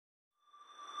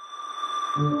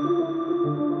This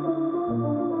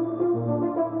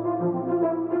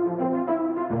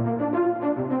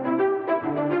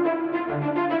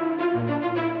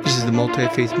is the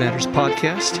Multi-Faith Matters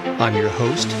podcast. I'm your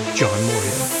host, John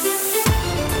Moorhead.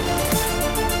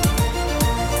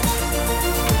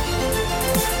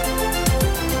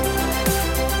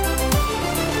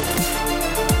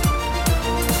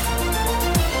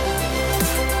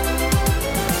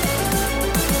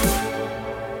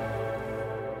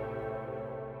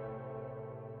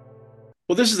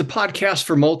 Well, this is the podcast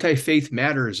for Multi-Faith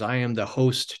Matters. I am the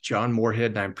host, John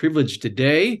Moorhead, and I'm privileged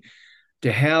today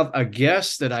to have a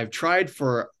guest that I've tried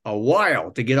for a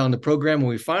while to get on the program, and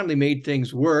we finally made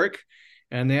things work,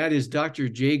 and that is Dr.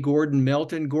 J. Gordon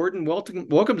Melton. Gordon, welcome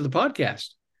to the podcast.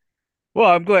 Well,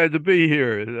 I'm glad to be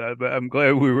here. I'm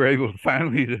glad we were able to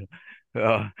finally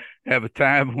have a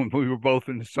time when we were both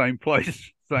in the same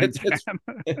place, same time.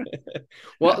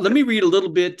 Well, let me read a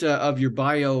little bit of your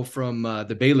bio from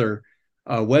the Baylor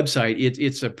website.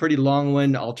 It's a pretty long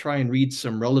one. I'll try and read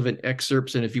some relevant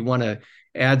excerpts, and if you want to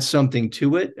add something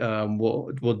to it,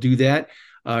 we'll do that.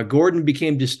 Gordon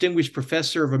became Distinguished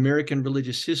Professor of American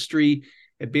Religious History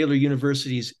at Baylor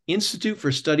University's Institute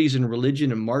for Studies in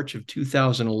Religion in March of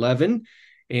 2011.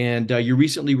 And you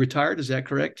recently retired, is that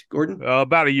correct, Gordon?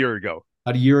 About a year ago.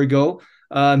 About a year ago.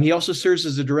 He also serves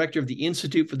as the director of the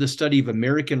Institute for the Study of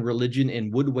American Religion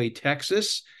in Woodway,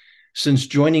 Texas. Since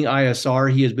joining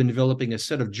ISR, he has been developing a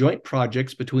set of joint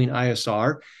projects between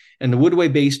ISR and the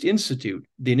Woodway-based Institute,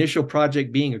 the initial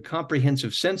project being a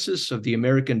comprehensive census of the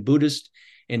American Buddhist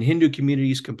and Hindu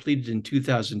communities completed in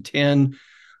 2010,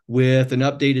 with an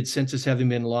updated census having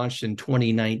been launched in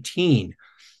 2019.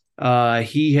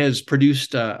 He has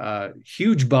produced a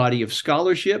huge body of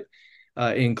scholarship,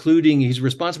 including he's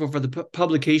responsible for the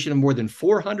publication of more than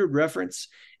 400 reference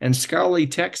and scholarly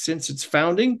texts since its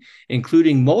founding,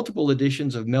 including multiple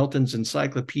editions of Melton's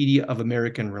Encyclopedia of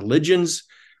American Religions,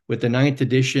 with the 9th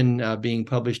edition being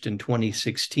published in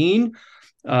 2016.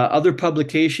 Other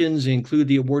publications include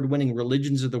the award-winning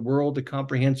Religions of the World, a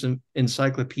comprehensive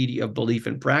encyclopedia of belief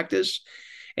and practice,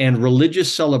 and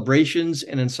Religious Celebrations,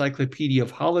 an encyclopedia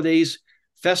of holidays,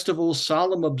 festivals,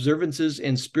 solemn observances,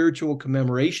 and spiritual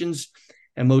commemorations,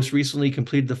 and most recently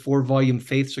completed the 4-volume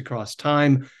Faiths Across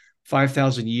Time,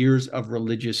 5,000 Years of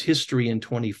Religious History in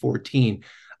 2014.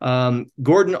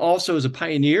 Gordon also is a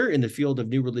pioneer in the field of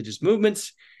new religious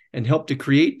movements and helped to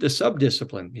create the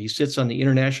subdiscipline. He sits on the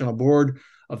international board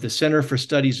of the Center for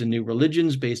Studies in New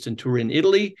Religions based in Turin,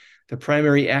 Italy, the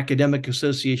primary academic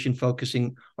association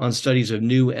focusing on studies of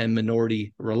new and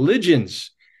minority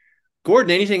religions.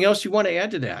 Gordon, anything else you want to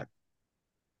add to that?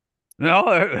 No,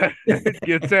 it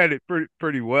gets at it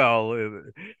pretty well.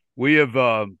 We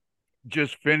have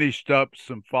just finished up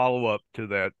some follow-up to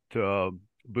that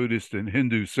Buddhist and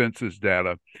Hindu census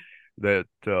data that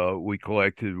we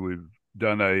collected. We've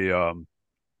done a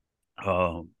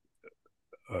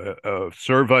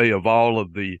survey of all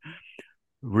of the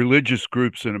religious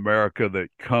groups in America that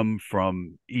come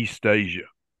from East Asia.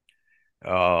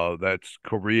 That's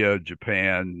Korea,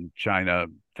 Japan, China,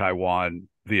 Taiwan,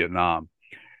 Vietnam,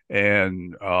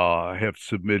 and have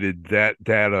submitted that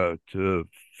data to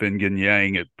Fingan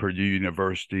Yang at Purdue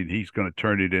University. He's going to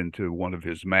turn it into one of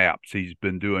his maps. He's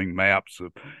been doing maps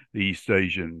of the East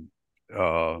Asian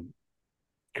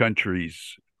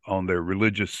countries on their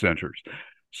religious centers.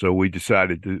 So we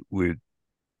decided that we'd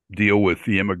deal with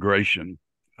the immigration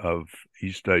of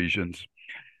East Asians.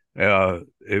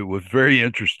 It was very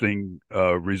interesting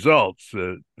results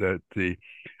that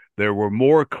there were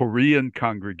more Korean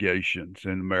congregations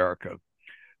in America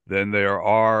than there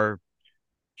are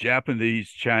Japanese,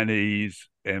 Chinese,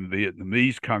 and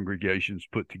Vietnamese congregations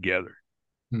put together.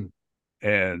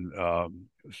 And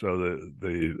so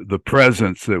the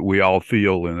presence that we all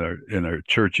feel in our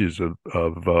churches of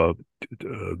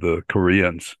the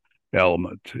Koreans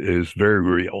element is very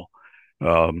real.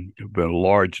 Been a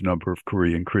large number of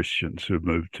Korean Christians who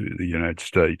moved to the United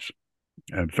States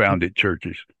and founded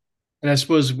churches. And I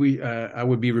suppose I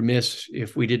would be remiss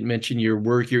if we didn't mention your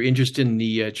work, your interest in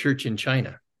the church in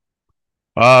China.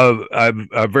 I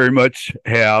very much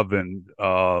have, and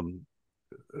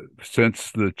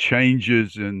since the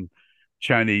changes in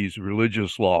Chinese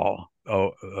religious law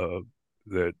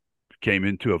that came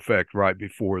into effect right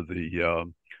before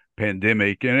the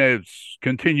pandemic, and it's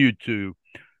continued to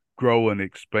grow and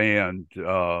expand,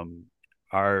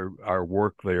 our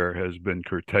work there has been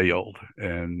curtailed.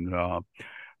 And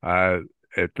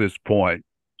at this point,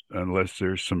 unless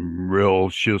there's some real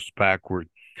shifts backward,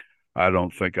 I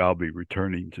don't think I'll be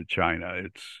returning to China.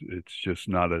 It's just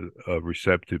not a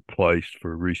receptive place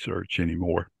for research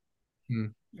anymore.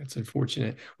 That's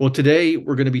unfortunate. Well, today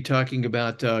we're going to be talking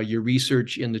about your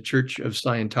research in the Church of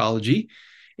Scientology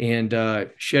and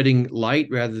shedding light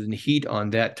rather than heat on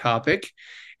that topic.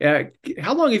 Uh,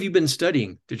 how long have you been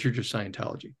studying the Church of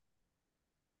Scientology?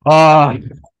 Uh,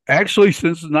 Actually,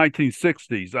 since the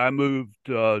 1960s, I moved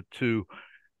to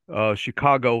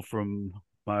Chicago from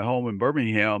my home in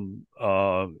Birmingham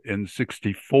in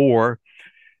 64.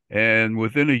 And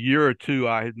within a year or two,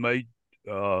 I had made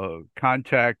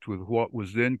contact with what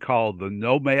was then called the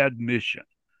Nomad Mission.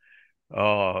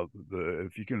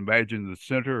 If you can imagine, the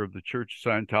center of the Church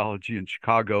of Scientology in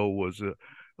Chicago was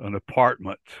an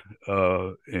apartment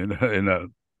in a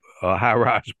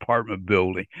high-rise apartment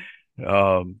building.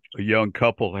 A young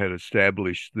couple had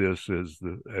established this as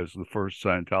the first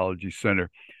Scientology center,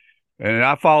 and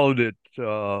I followed it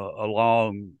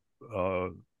along,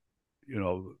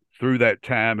 through that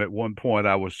time. At one point,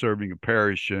 I was serving a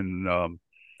parish in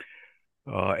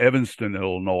Evanston,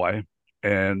 Illinois,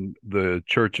 and the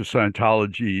Church of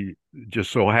Scientology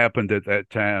just so happened at that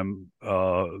time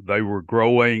they were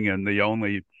growing, and the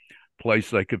only place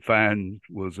they could find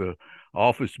was a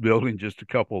office building just a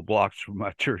couple of blocks from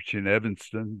my church in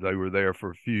Evanston. They were there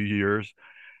for a few years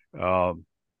uh,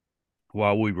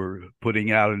 while we were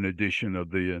putting out an edition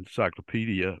of the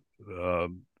encyclopedia.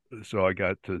 So I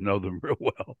got to know them real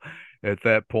well at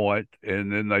that point,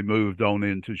 and then they moved on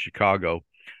into Chicago.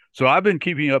 So I've been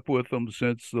keeping up with them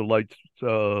since the late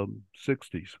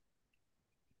 60s.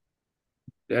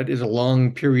 That is a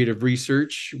long period of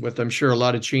research with, I'm sure, a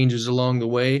lot of changes along the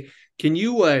way. Can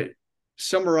you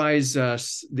summarize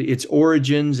its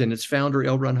origins and its founder,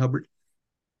 L. Ron Hubbard?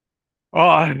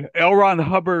 L. Ron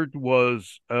Hubbard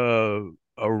was a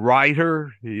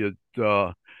writer. He had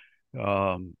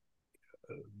um,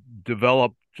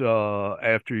 developed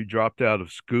after he dropped out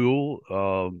of school.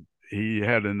 He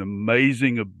had an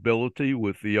amazing ability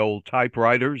with the old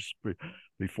typewriters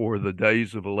before the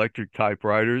days of electric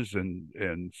typewriters,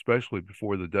 and especially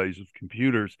before the days of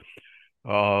computers.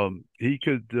 He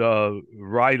could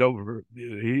write over.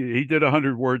 He did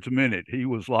 100 words a minute. He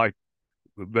was like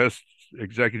the best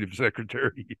executive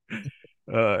secretary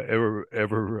ever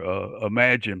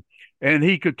imagine. And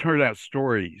he could turn out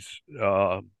stories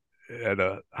at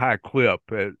a high clip.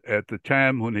 At the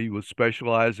time when he was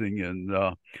specializing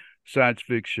in science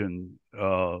fiction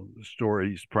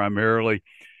stories primarily,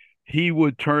 he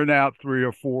would turn out three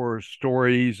or four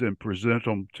stories and present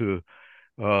them to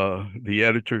the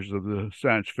editors of the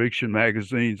science fiction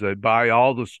magazines. They buy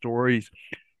all the stories,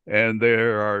 and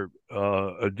there are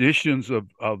editions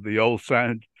of the old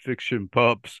science fiction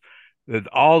pups that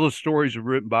all the stories are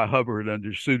written by Hubbard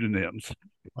under pseudonyms.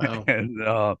 Wow.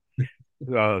 And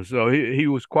so he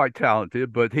was quite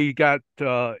talented, but he got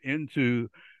into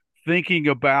thinking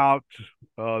about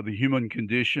the human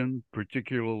condition,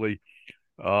 particularly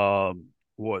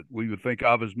what we would think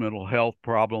of as mental health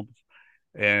problems,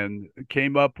 and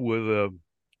came up with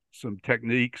some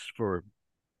techniques for,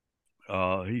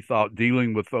 he thought,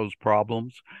 dealing with those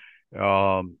problems.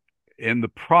 Um, in the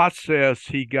process,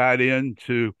 he got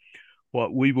into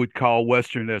what we would call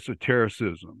Western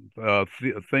esotericism,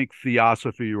 think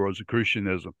theosophy or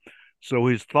Rosicrucianism. So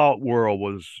his thought world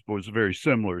was very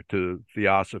similar to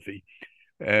theosophy,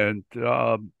 and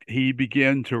he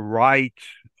began to write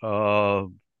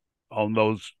on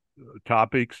those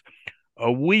topics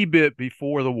a wee bit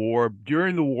before the war.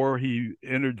 During the war, he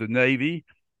entered the Navy,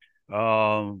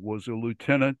 was a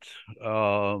lieutenant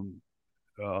on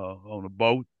a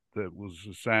boat that was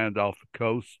assigned off the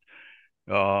coast.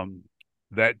 Um,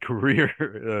 that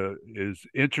career is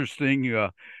interesting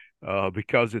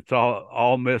because it's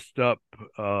all messed up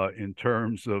in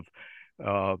terms of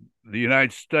the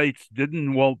United States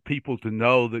didn't want people to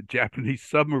know that Japanese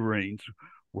submarines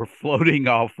were floating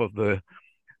off of the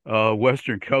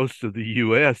western coast of the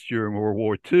U.S. during World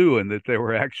War II, and that there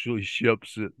were actually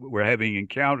ships that were having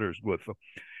encounters with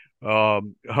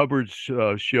them. Hubbard's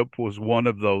ship was one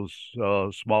of those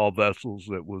small vessels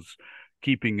that was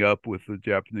keeping up with the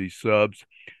Japanese subs.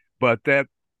 But that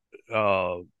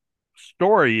uh,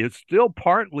 story is still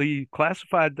partly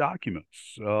classified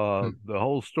documents. The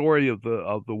whole story of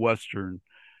the Western,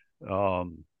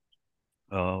 um,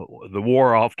 the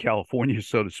war off California,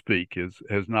 so to speak,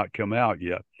 has not come out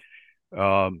yet.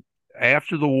 Um,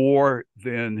 After the war,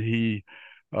 then he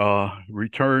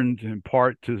returned in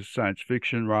part to science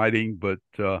fiction writing, but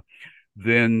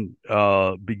then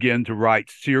began to write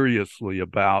seriously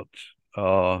about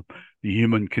the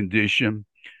human condition.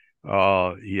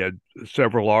 He had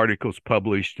several articles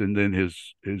published, and then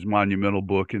his monumental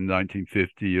book in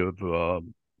 1950 of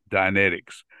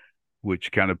Dianetics,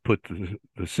 which kind of put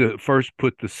the first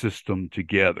put the system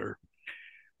together.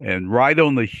 And right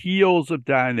on the heels of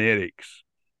Dianetics,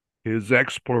 his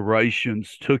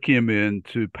explorations took him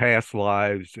into past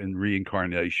lives and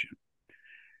reincarnation.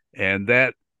 And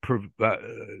that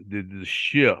did the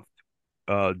shift.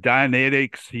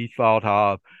 Dianetics he thought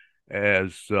of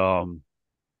as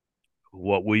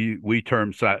what we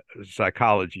term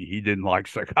psychology. He didn't like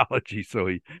psychology, so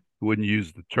he wouldn't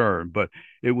use the term, but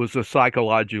it was a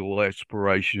psychological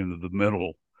exploration of the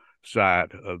mental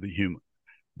side of the human.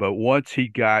 But once he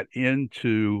got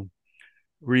into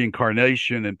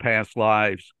reincarnation and past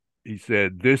lives, he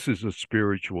said, this is a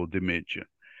spiritual dimension.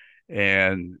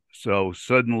 And so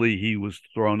suddenly he was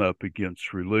thrown up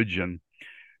against religion.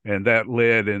 And that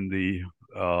led in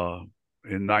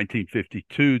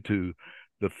 1952 to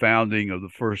the founding of the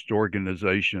first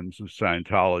organizations of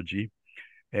Scientology.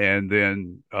 And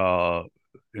then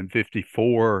in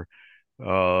 54,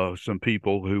 some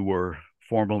people who were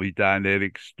formerly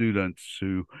Dianetic students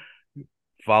who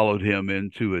followed him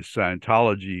into his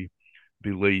Scientology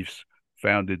beliefs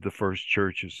founded the first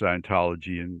church of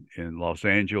Scientology in Los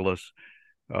Angeles.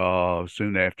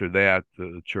 Soon after that,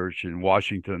 the church in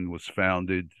Washington was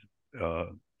founded,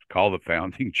 called the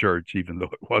Founding Church, even though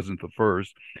it wasn't the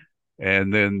first.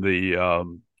 And then the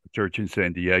church in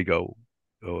San Diego,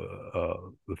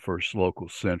 the first local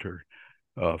center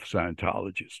of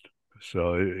Scientologists.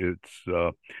 So it's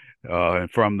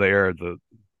and from there,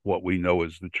 what we know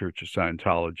as the Church of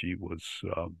Scientology was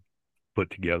put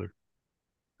together.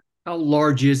 How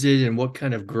large is it, and what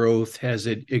kind of growth has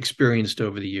it experienced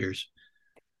over the years?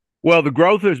 Well, the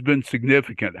growth has been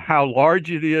significant. How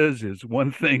large it is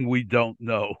one thing we don't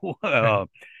know.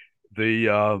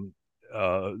 The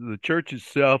church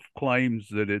itself claims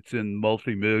that it's in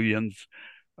multi millions.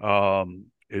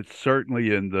 It's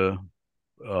certainly in the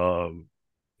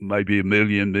maybe a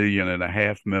million and a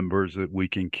half members that we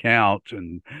can count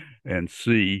and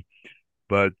see,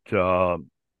 but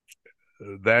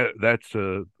that's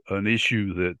an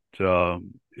issue that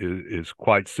is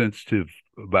quite sensitive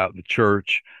about the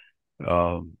church,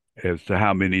 as to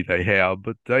how many they have.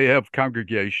 But they have not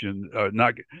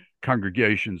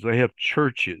congregations, they have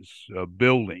churches,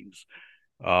 buildings,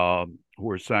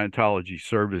 where Scientology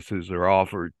services are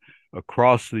offered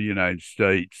across the United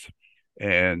States.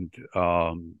 And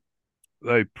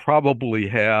they probably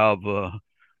have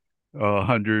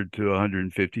 100 to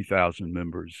 150,000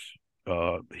 members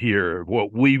here,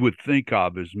 what we would think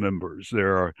of as members.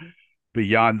 There are,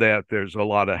 beyond that, there's a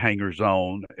lot of hangers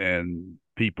on and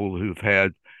people who've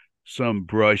had some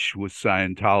brush with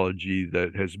Scientology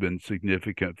that has been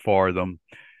significant for them.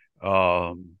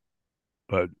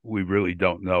 But we really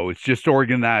don't know. It's just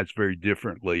organized very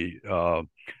differently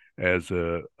as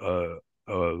a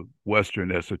Western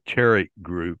esoteric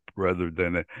group rather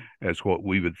than as what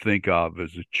we would think of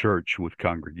as a church with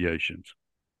congregations.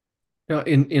 Now,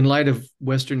 in light of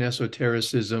Western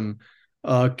esotericism,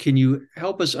 can you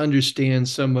help us understand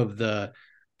some of the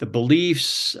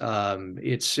beliefs,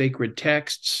 its sacred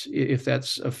texts, if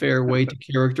that's a fair way to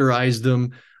characterize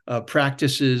them,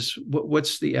 practices?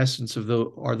 What's the essence of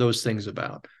are those things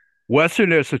about?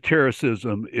 Western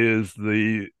esotericism is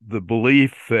the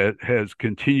belief that has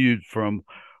continued from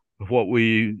what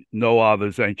we know of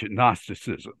as ancient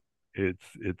Gnosticism.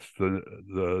 It's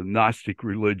the Gnostic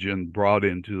religion brought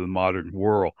into the modern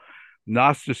world.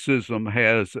 Gnosticism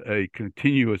has a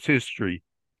continuous history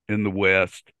in the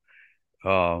West,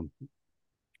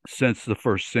 since the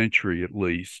first century at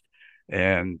least,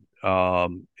 and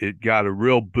it got a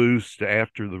real boost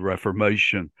after the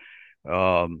Reformation.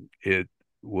 It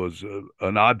was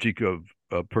an object of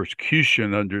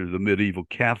persecution under the medieval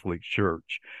Catholic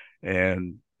Church,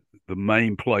 and the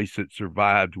main place it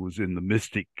survived was in the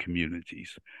mystic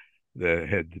communities that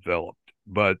had developed.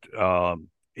 But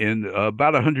in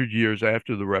about 100 years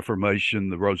after the Reformation,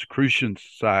 the Rosicrucian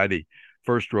Society,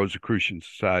 first Rosicrucian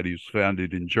Society, was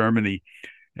founded in Germany,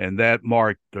 and that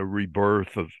marked the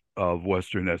rebirth of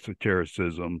Western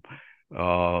esotericism.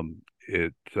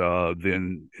 It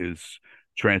then is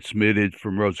transmitted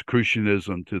from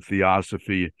Rosicrucianism to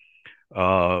Theosophy.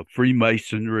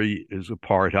 Freemasonry is a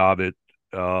part of it.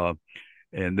 And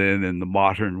then in the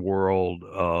modern world,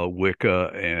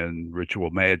 Wicca and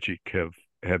ritual magic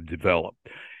have developed.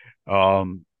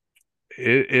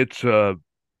 It's an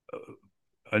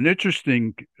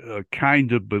interesting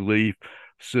kind of belief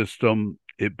system.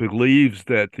 It believes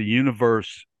that the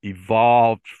universe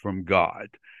evolved from God,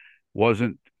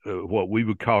 wasn't what we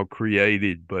would call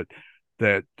created, but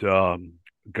that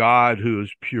God, who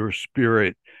is pure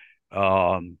spirit,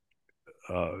 kind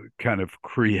of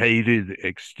created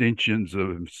extensions of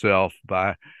himself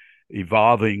by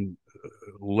evolving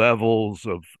levels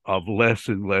of less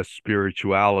and less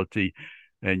spirituality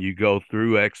and you go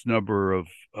through X number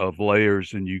of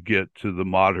layers, and you get to the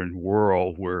modern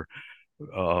world where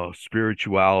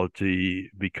spirituality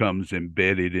becomes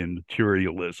embedded in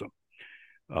materialism.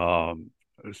 Um,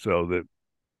 so that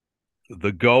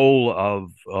the goal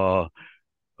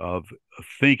of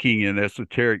thinking in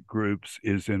esoteric groups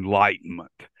is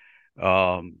enlightenment.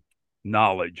 Um,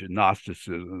 Knowledge and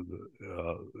Gnosticism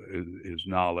is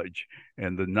knowledge,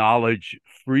 and the knowledge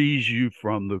frees you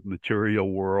from the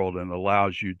material world and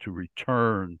allows you to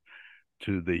return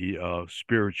to the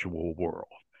spiritual world.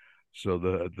 So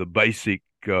the basic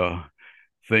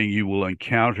thing you will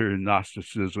encounter in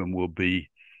Gnosticism will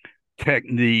be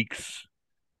techniques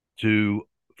to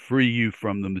free you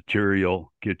from the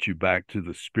material, get you back to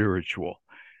the spiritual.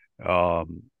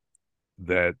 Um,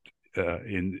 that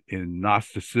in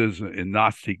Gnosticism, in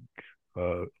Gnostic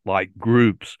like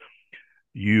groups,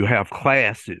 you have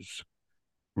classes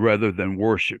rather than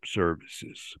worship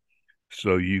services.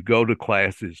 So you go to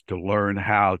classes to learn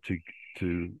how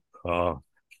to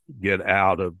get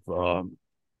out of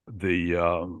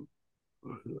the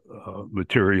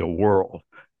material world.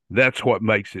 That's what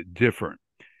makes it different,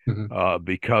 Mhm.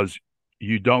 because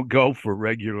you don't go for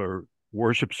regular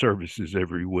worship services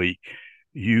every week.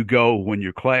 You go when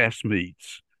your class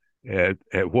meets at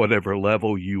whatever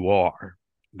level you are.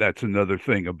 That's another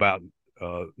thing about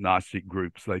Gnostic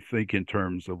groups. They think in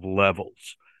terms of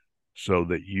levels, so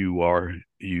that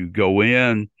you go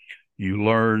in, you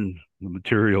learn the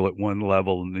material at one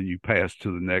level, and then you pass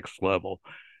to the next level,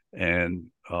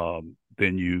 and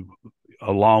then you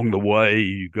along the way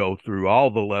you go through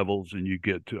all the levels and you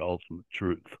get to ultimate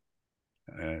truth.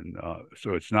 And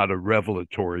so it's not a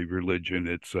revelatory religion.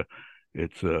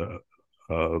 It's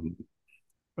um,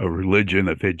 a religion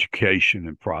of education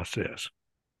and process.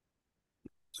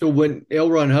 So when L.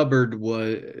 Ron Hubbard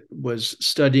was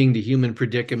studying the human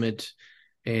predicament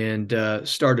and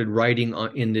started writing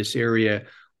in this area,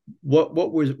 what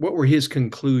were his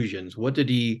conclusions? What did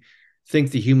he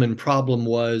think the human problem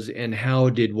was, and how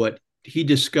did what he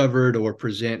discovered or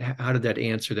present, how did that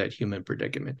answer that human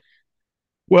predicament?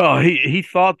 Well, he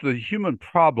thought the human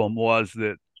problem was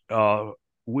that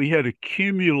we had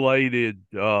accumulated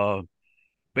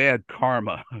bad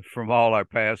karma from all our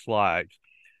past lives.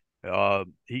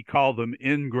 He called them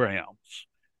engrams,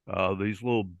 these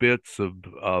little bits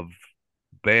of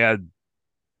bad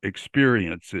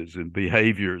experiences and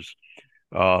behaviors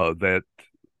that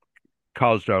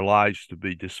caused our lives to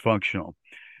be dysfunctional.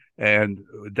 And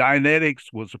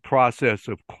Dianetics was a process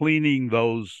of cleaning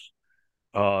those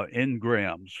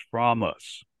engrams from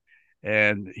us.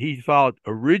 And he thought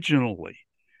originally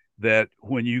that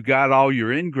when you got all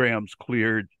your engrams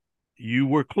cleared, you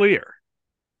were clear.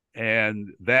 And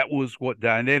that was what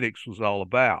Dianetics was all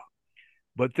about.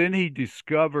 But then he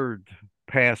discovered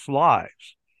past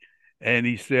lives. And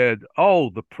he said,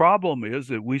 oh, the problem is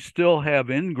that we still have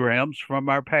engrams from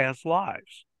our past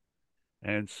lives.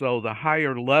 And so the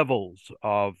higher levels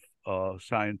of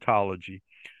Scientology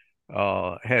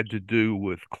had to do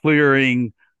with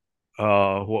clearing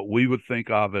what we would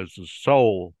think of as the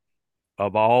soul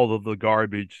of all of the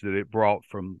garbage that it brought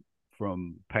from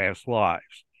past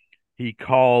lives. He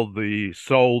called the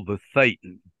soul the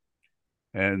Thetan,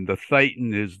 and the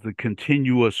Thetan is the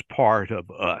continuous part of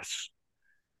us.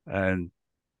 And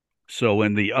so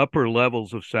in the upper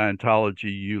levels of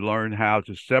Scientology, you learn how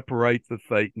to separate the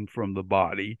Thetan from the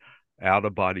body, out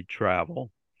of body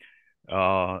travel.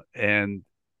 And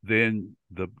then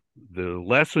the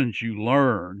lessons you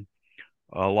learn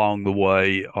along the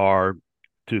way are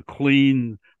to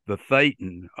clean the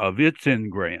Thetan of its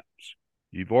engrams.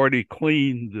 You've already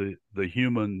cleaned the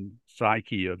human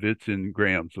psyche of its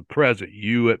engrams, the present,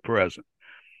 you at present,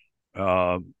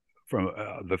 uh, from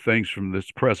the things from this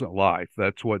present life.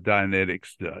 That's what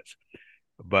Dianetics does.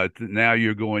 But now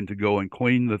you're going to go and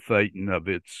clean the Thetan of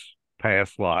its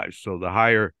past lives. So the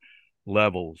higher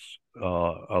levels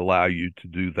allow you to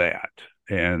do that.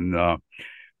 And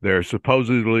there are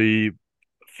supposedly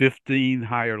 15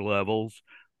 higher levels,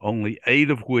 only 8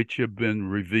 of which have been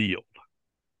revealed.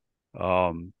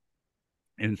 Um,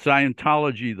 in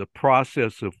Scientology, the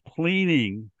process of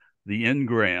cleaning the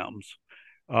engrams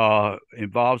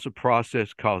involves a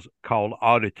process called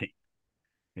auditing,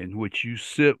 in which you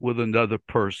sit with another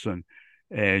person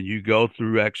and you go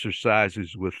through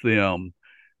exercises with them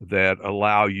that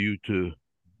allow you to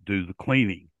do the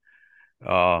cleaning.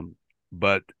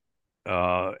 But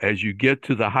as you get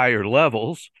to the higher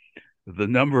levels, the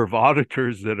number of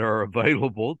auditors that are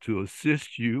available to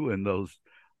assist you in those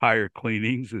higher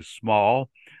cleanings is small.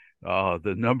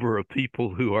 The number of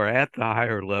people who are at the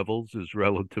higher levels is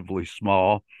relatively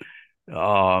small.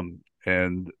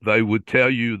 And they would tell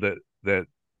you that that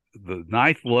the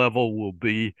ninth level will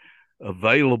be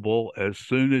available as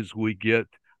soon as we get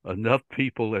enough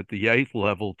people at the eighth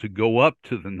level to go up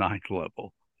to the ninth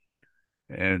level.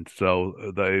 And so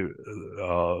they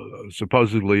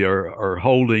supposedly are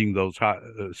holding those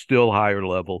still higher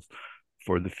levels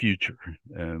for the future,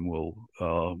 and will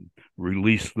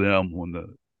release them when the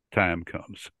time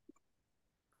comes.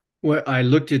 Well, I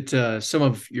looked at some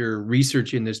of your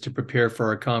research in this to prepare for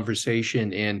our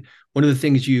conversation, and one of the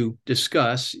things you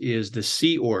discuss is the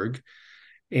Sea Org.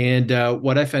 And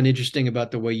what I found interesting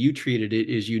about the way you treated it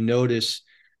is you notice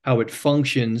how it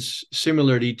functions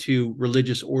similarly to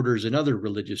religious orders and other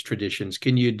religious traditions.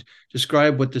 Can you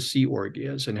describe what the Sea Org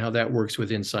is and how that works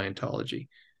within Scientology?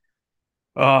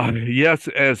 Yes,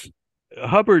 as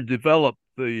Hubbard developed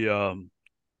the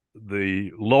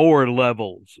lower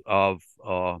levels of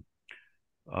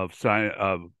science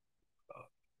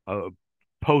of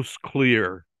post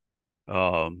clear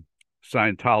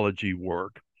Scientology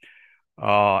work.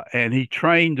 And he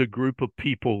trained a group of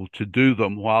people to do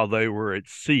them while they were at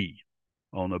sea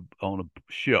on a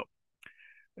ship.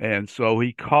 And so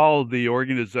he called the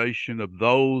organization of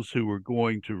those who were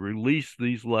going to release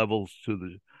these levels to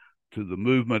the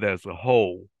movement as a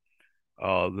whole,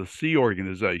 the Sea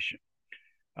Organization.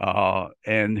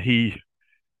 And he,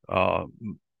 uh,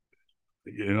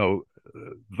 you know,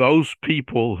 those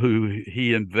people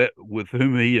with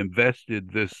whom he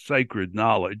invested this sacred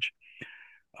knowledge,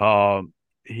 uh,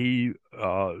 he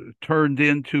turned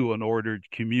into an ordered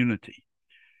community.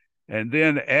 And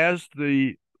then as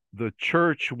the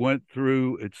church went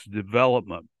through its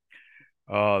development,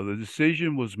 the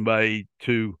decision was made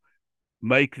to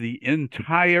make the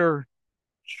entire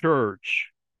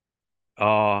church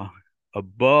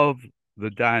above the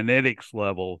Dianetics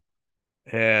level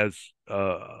as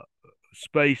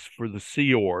space for the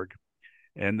Sea Org,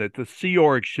 and that the Sea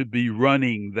Org should be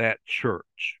running that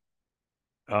church.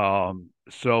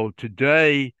 So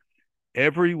today,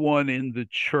 everyone in the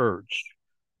church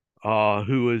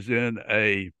who is in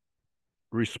a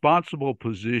responsible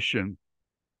position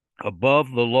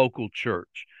above the local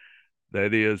church,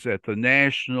 that is, at the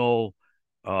national,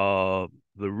 the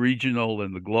regional,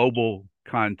 and the global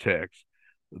context,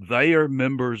 they are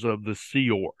members of the Sea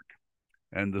Org.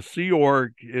 And the Sea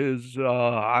Org is,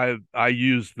 I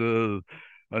use the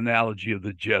analogy of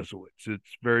the Jesuits.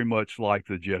 It's very much like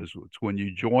the Jesuits. When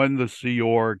you join the Sea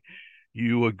Org,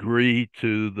 you agree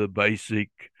to the basic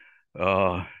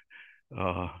uh,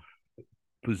 uh,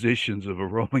 positions of a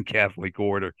Roman Catholic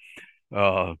order: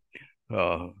 uh,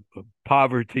 uh,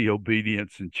 poverty,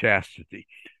 obedience, and chastity.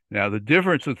 Now, the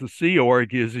difference with the Sea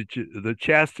Org is that the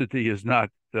chastity is not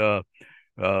a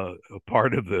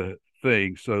part of the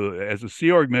thing. So, as a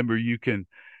Sea Org member,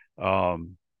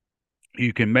 um,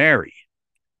 you can marry,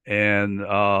 and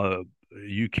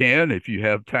you can, if you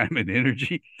have time and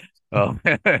energy,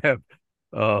 have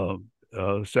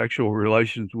sexual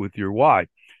relations with your wife.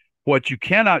 What you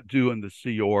cannot do in the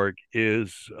Sea Org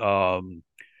is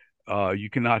you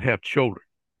cannot have children.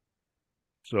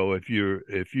 So if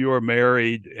you are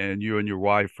married and you and your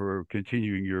wife are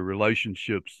continuing your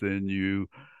relationships, then you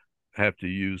have to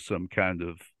use some kind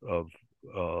of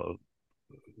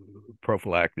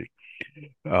prophylactic.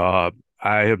 I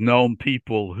have known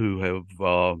people who have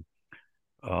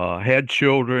had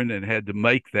children and had to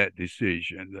make that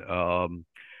decision.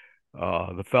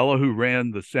 The fellow who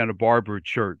ran the Santa Barbara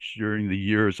church during the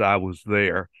years I was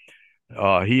there,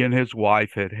 he and his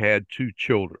wife had two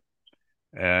children,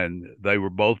 and they were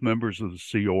both members of the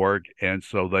Sea Org. And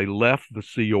so they left the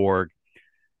Sea Org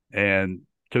and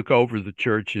took over the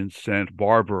church in Santa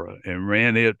Barbara and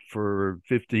ran it for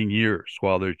 15 years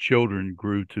while their children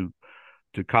grew to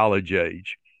college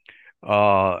age.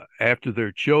 After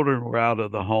their children were out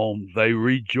of the home, they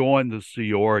rejoined the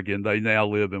Sea Org, and they now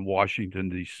live in Washington,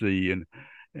 D.C.,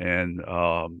 and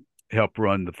help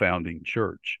run the founding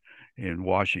church in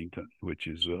Washington, which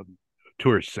is a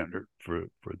tourist center for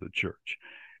the church.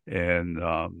 And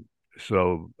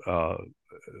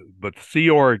but the Sea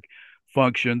Org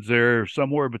functions. There are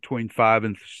somewhere between 5,000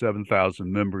 and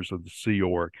 7,000 members of the Sea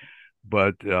Org,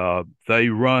 but they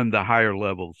run the higher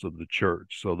levels of the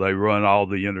church. So they run all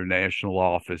the international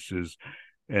offices,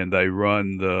 and they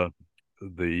run the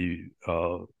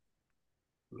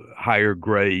higher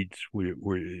grades.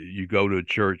 Where you go to a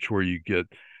church where you get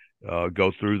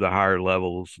go through the higher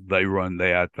levels. They run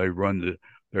that. They run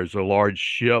there's a large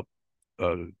ship,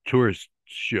 tourist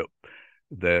ship,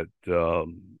 that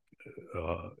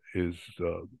is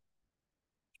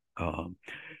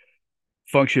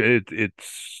function. It's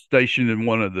stationed in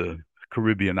one of the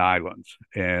Caribbean islands,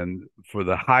 and for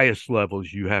the highest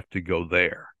levels, you have to go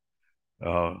there.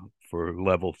 for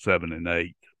level 7 and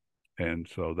 8. And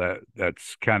so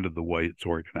that's kind of the way it's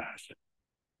organized.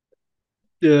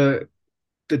 The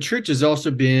the church has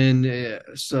also been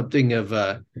something of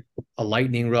a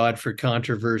lightning rod for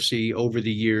controversy over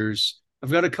the years.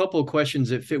 I've got a couple of questions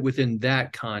that fit within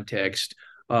that context.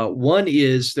 One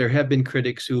is there have been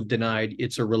critics who have denied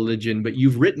it's a religion, but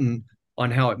you've written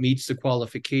on how it meets the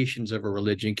qualifications of a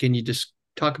religion. Can you just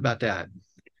talk about that?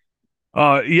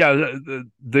 Yeah,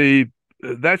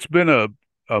 that's been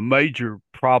a major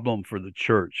problem for the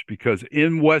church because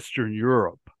in Western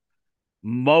Europe,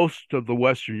 most of the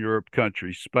Western Europe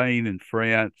countries, Spain and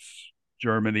France,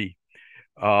 Germany,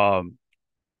 um,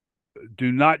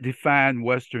 do not define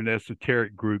Western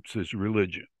esoteric groups as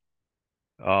religion.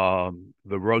 The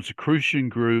Rosicrucian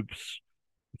groups,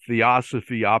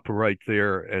 Theosophy operate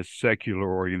there as secular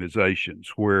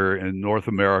organizations, where in North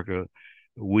America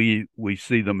we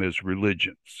see them as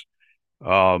religions.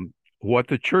 What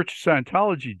the Church of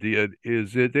Scientology did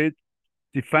is it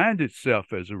defined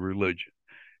itself as a religion,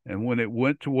 and when it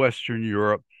went to Western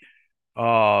Europe,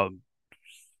 uh,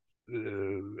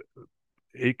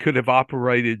 it could have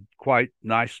operated quite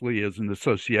nicely as an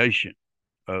association,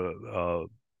 uh, uh,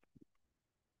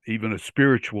 even a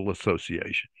spiritual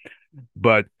association.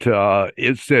 But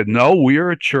it said, no, we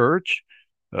are a church.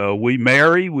 We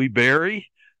marry, we bury.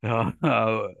 Uh,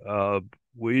 uh, uh,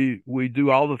 we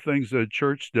do all the things that a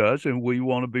church does, and we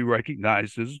want to be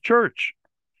recognized as a church.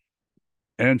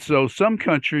 And so some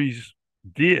countries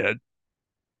did,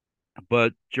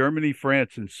 but Germany,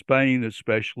 France, and Spain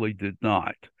especially did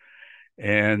not.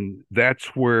 And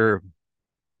that's where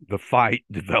the fight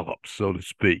developed, so to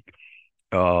speak,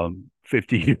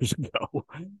 50 years ago.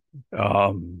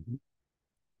 Um,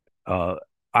 uh,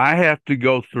 I have to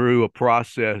go through a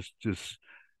process just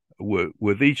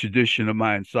with each edition of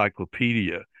my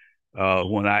encyclopedia.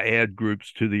 When I add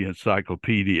groups to the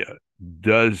encyclopedia,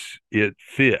 does it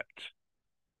fit?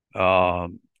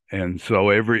 Um, and so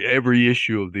every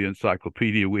issue of the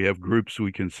encyclopedia, we have groups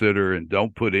we consider and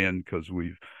don't put in because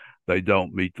they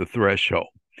don't meet the threshold.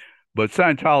 But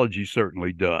Scientology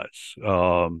certainly does.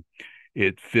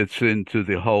 It fits into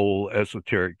the whole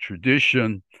esoteric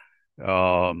tradition.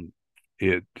 Um,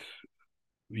 it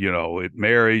it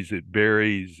marries, it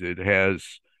buries, it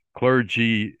has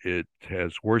clergy, it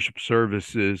has worship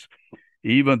services,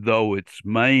 even though its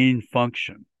main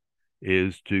function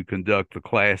is to conduct the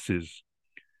classes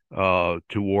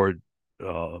toward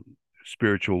uh,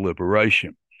 spiritual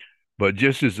liberation. But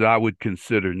just as I would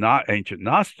consider not ancient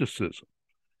Gnosticism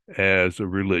as a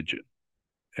religion,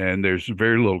 and there's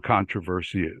very little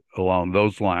controversy along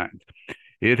those lines,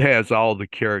 it has all the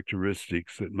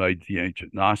characteristics that made the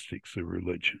ancient Gnostics a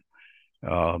religion.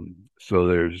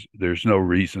 So there's no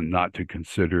reason not to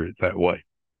consider it that way.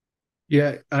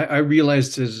 Yeah, I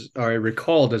realized or I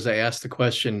recalled as I asked the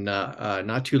question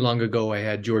not too long ago, I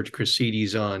had George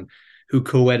Chrysaides on, who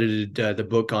co-edited the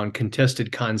book on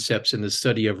contested concepts in the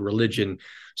study of religion.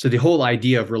 So the whole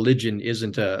idea of religion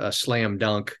isn't a slam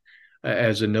dunk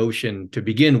as a notion to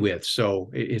begin with.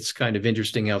 So it's kind of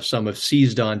interesting how some have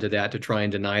seized onto that to try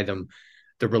and deny them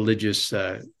the religious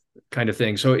kind of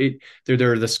thing. So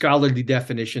there are the scholarly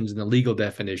definitions and the legal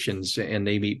definitions, and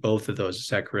they meet both of those. Is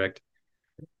that correct?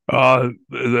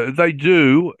 They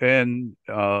do, and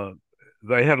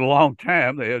they had a long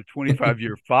time. They had a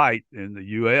 25-year fight in the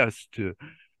U.S.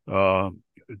 Uh,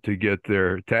 to get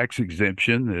their tax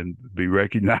exemption and be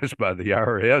recognized by the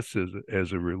IRS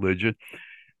as a religion.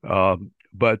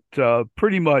 But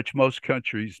pretty much most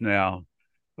countries now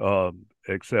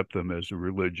accept them as a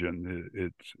religion.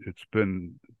 It's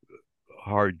been a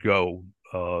hard go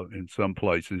in some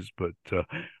places, but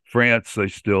France, they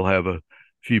still have a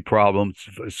few problems.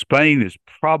 Spain is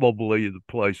probably the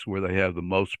place where they have the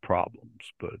most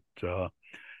problems, but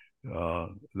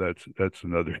that's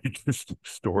another interesting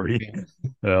story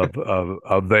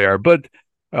of there. But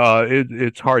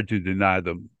it's hard to deny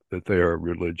them that they are a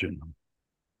religion.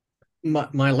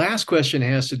 My last question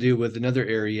has to do with another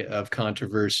area of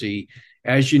controversy.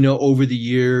 As you know, over the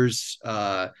years,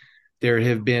 there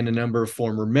have been a number of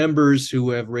former members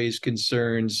who have raised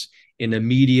concerns in the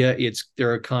media.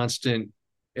 There are constant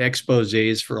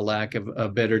exposés, for lack of a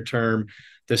better term.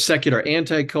 The secular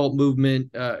anti-cult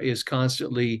movement is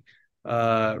constantly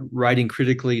writing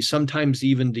critically. Sometimes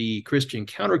even the Christian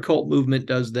counter-cult movement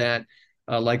does that,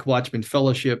 like Watchman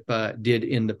Fellowship did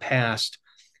in the past.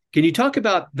 Can you talk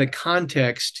about the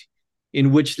context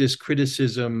in which this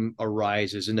criticism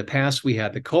arises? In the past, we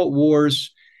had the cult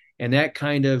wars, and that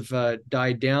kind of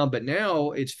died down. But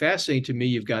now it's fascinating to me.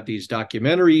 You've got these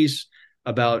documentaries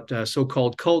about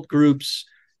so-called cult groups.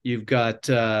 You've got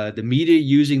the media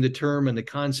using the term and the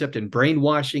concept, and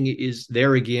brainwashing is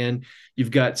there again.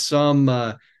 You've got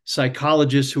some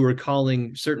psychologists who are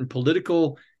calling certain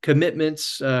political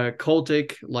commitments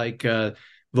cultic, like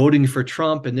voting for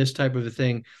Trump and this type of a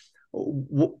thing.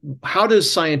 How does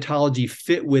Scientology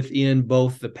fit within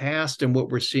both the past and what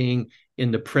we're seeing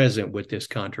in the present with this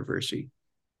controversy?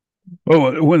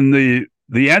 Well, when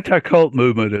the anti-cult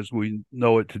movement, as we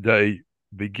know it today,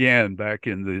 began back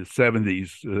in the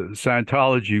 70s,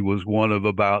 Scientology was one of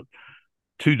about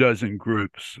 24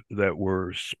 groups that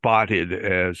were spotted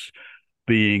as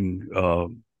being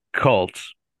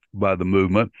cults by the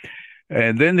movement.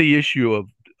 And then the issue of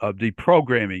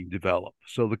deprogramming developed.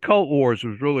 So the cult wars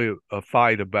was really a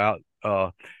fight about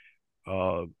can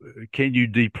you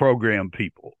deprogram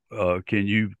people? Can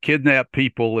you kidnap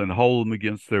people and hold them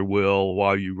against their will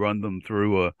while you run them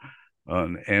through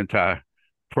an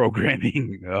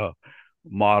anti-programming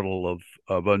model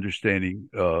of understanding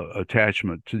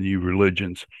attachment to new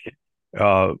religions?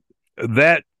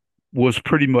 That was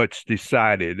pretty much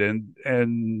decided,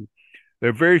 and there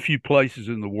are very few places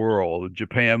in the world.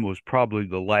 Japan was probably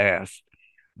the last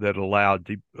that allowed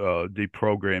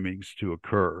deprogrammings to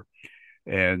occur.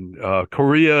 And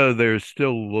Korea, there's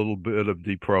still a little bit of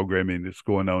deprogramming that's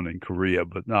going on in Korea,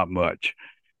 but not much.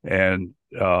 And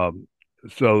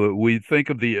so we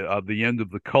think of the end of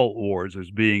the cult wars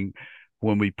as being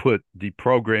when we put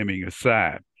deprogramming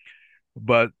aside.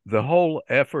 But the whole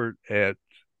effort at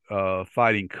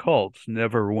fighting cults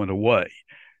never went away.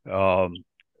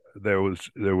 There was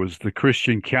the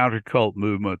Christian counter-cult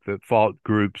movement that fought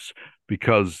groups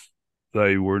because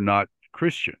they were not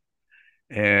Christian.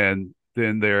 And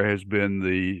then there has been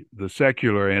the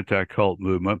secular anti-cult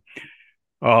movement.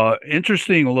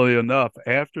 Interestingly enough,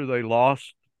 after they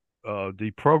lost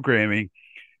deprogramming,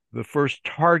 the first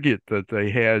target that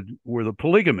they had were the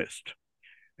polygamists.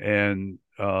 And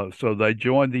so they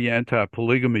joined the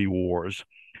anti-polygamy wars,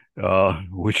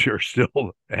 which are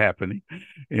still happening,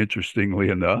 interestingly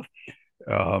enough.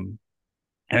 And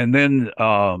then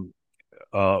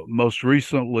most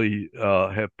recently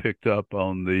have picked up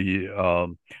on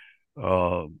the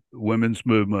women's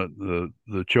movement,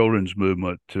 the children's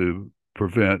movement to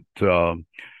prevent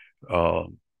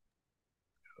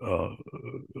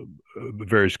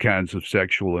various kinds of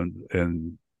sexual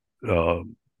and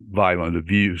violent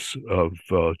abuse of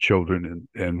children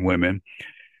and women.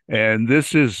 And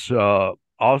this is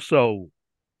also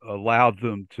allowed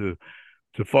them to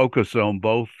focus on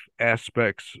both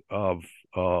aspects of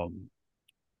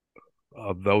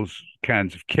those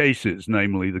kinds of cases,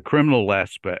 namely the criminal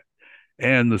aspect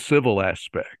and the civil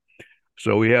aspect.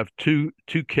 So we have two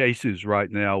cases right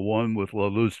now. One with La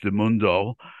Luz de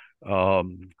Mundo,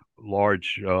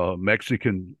 large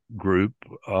Mexican group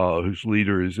whose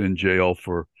leader is in jail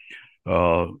for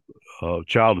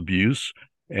child abuse,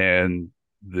 and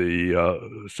the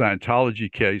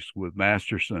Scientology case with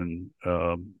Masterson,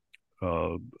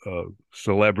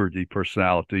 celebrity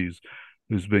personalities,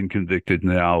 who's been convicted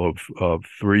now of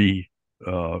 3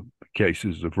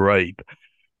 cases of rape.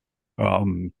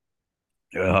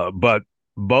 But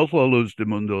both La Luz de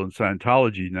Mundo and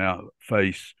Scientology now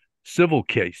face civil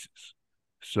cases,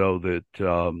 so that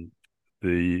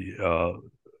the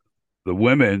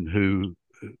women who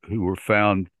were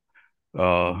found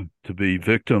to be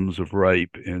victims of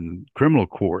rape in criminal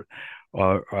court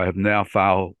have now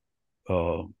filed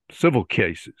civil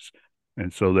cases.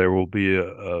 And so there will be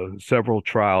several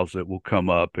trials that will come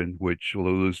up in which La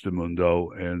Luz de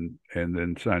Mundo and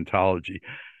then Scientology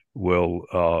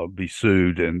will be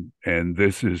sued. And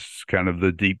this is kind of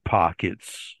the deep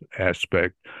pockets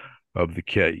aspect of the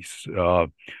case.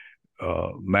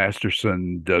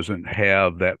 Masterson doesn't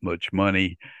have that much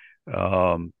money,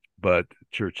 but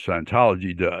Church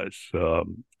Scientology does.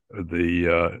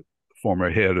 The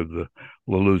former head of the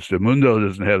La Luz de Mundo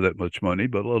doesn't have that much money,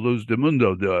 but La Luz de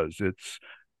Mundo does.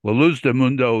 La Luz de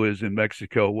Mundo is in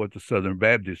Mexico what the Southern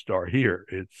Baptists are here.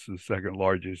 It's the second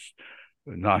largest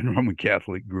non-Roman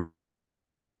Catholic group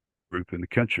in the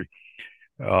country.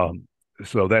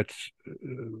 So that's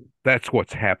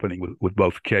what's happening with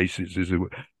both cases. Is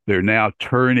they're now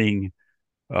turning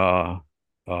to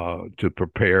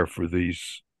prepare for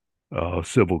these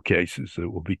civil cases that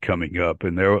will be coming up,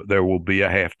 and there will be a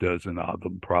half dozen of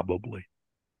them probably.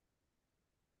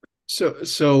 So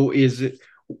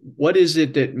what is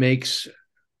it that makes?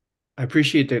 I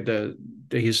appreciate the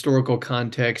historical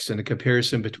context and the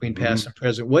comparison between past and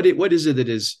present. What is it that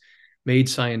has made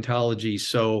Scientology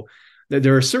so that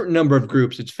there are a certain number of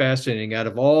groups? It's fascinating. Out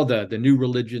of all the new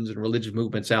religions and religious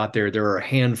movements out there, there are a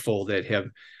handful that have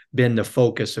been the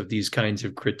focus of these kinds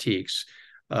of critiques.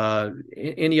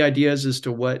 Any ideas as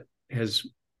to what has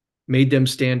made them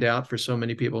stand out for so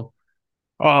many people?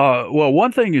 Well,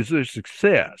 one thing is their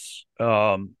success.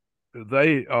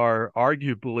 They are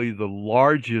arguably the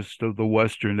largest of the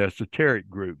Western esoteric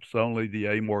groups. Only the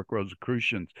Amorc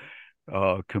Rosicrucians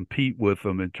compete with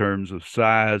them in terms of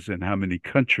size and how many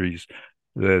countries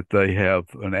that they have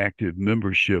an active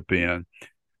membership in.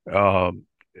 Um,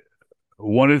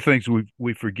 One of the things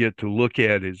we forget to look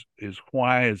at is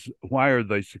why are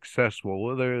they successful?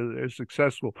 Well, they're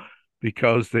successful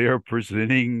because they are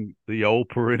presenting the old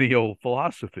perennial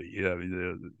philosophy. I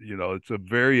mean, it's a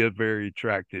very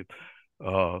attractive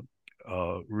uh,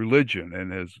 religion,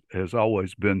 and has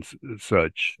always been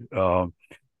such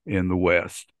in the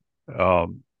West.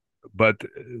 Um, but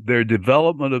their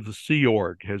development of the Sea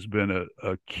Org has been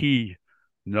a key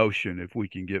notion. If we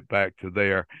can get back to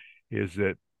there, is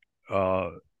that uh,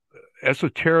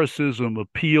 esotericism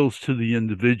appeals to the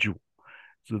individual.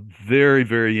 It's a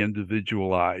very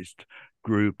individualized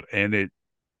group, and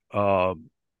uh,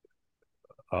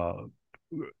 uh,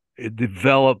 it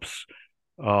develops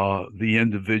the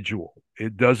individual.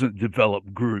 It doesn't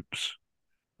develop groups.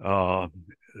 Uh,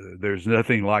 there's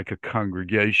nothing like a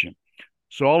congregation.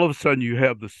 So all of a sudden, you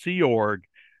have the Sea Org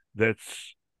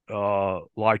that's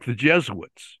like the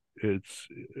Jesuits.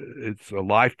 It's a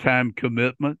lifetime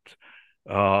commitment.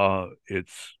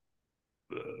 It's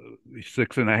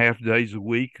 6.5 days a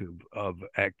week of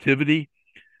activity.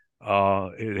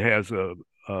 It has a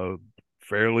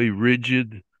fairly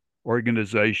rigid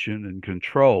organization and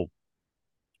control.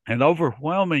 And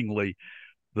overwhelmingly,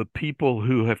 the people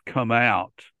who have come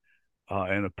out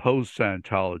and oppose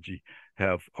Scientology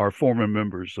are former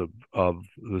members of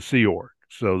the Sea Org.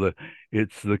 So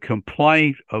it's the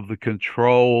complaint of the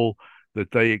control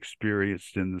that they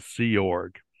experienced in the Sea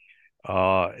Org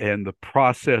and the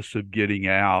process of getting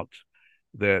out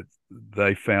that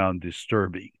they found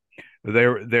disturbing.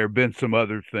 There have been some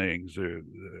other things,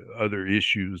 other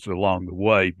issues along the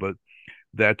way, but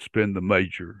that's been the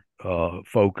major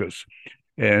focus.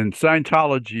 And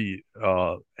Scientology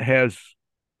has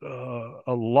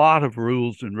a lot of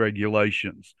rules and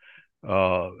regulations,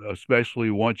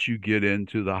 especially once you get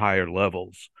into the higher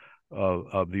levels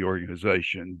of the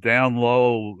organization. Down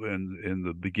low in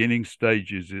the beginning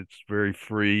stages, it's very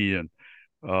free and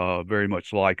very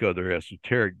much like other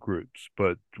esoteric groups.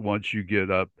 But once you get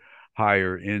up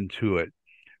higher into it,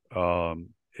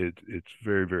 it's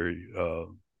very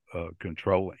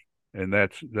controlling, and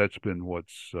that's been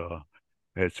what's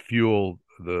has fueled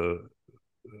the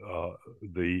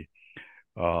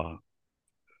uh,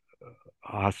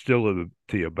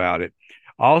 hostility about it.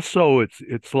 Also,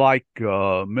 it's like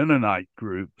Mennonite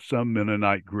groups. Some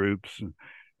Mennonite groups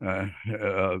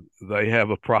they have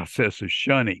a process of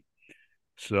shunning.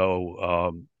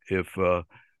 So if a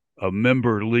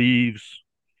member leaves,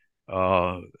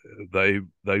 uh, they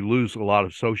lose a lot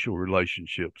of social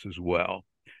relationships as well.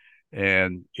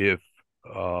 And if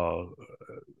uh,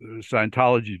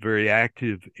 Scientology is very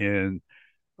active in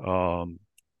um,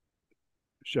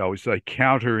 shall we say,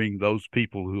 countering those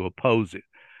people who oppose it.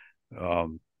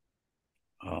 Um,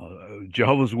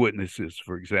 Jehovah's Witnesses,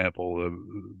 for example,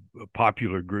 a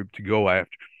popular group to go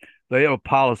after, they have a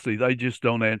policy. They just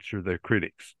don't answer their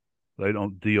critics. They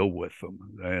don't deal with them.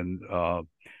 And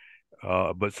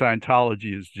but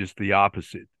Scientology is just the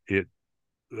opposite. It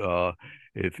uh,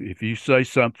 if you say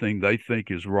something they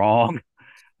think is wrong,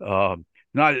 uh,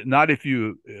 not if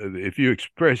you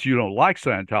express you don't like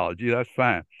Scientology, that's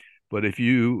fine. But if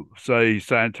you say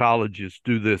Scientologists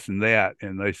do this and that,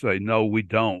 and they say no, we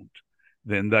don't,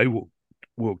 then they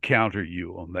will counter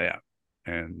you on that,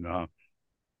 and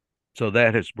so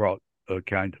that has brought a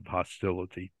kind of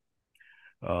hostility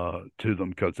to them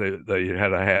because they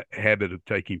had a habit of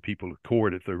taking people to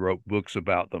court if they wrote books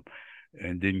about them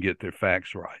and didn't get their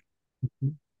facts right.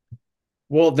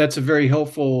 Well, that's a very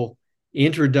helpful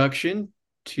introduction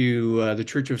to the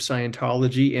Church of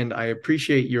Scientology, and I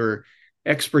appreciate your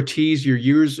expertise, your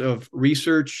years of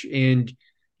research, and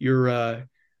your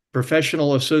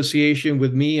professional association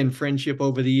with me and friendship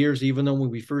over the years. Even though when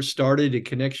we first started in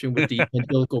connection with the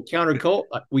evangelical countercult,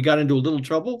 we got into a little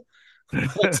trouble,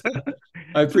 but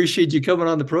I appreciate you coming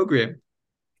on the program.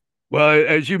 Well,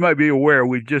 as you might be aware,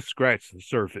 we've just scratched the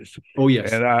surface, Oh,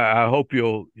 yes. and I hope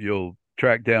you'll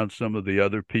track down some of the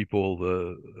other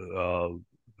people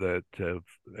that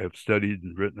have studied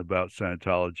and written about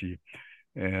Scientology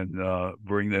and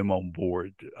bring them on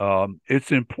board.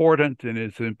 It's important, and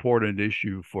it's an important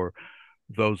issue for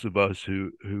those of us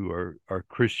who are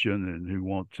Christian and who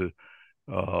want to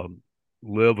um,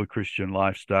 live a Christian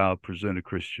lifestyle, present a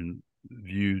Christian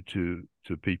view to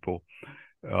people.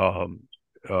 Um,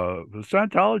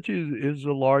 Scientology is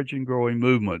a large and growing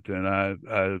movement, and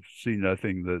I've seen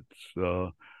nothing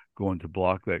that's going to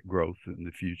block that growth in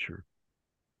the future.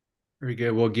 Very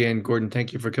good. Well, again, Gordon,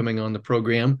 thank you for coming on the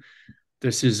program.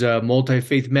 This is Multi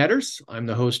Faith Matters. I'm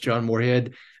the host, John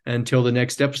Moorhead. Until the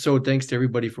next episode, thanks to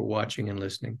everybody for watching and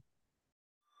listening.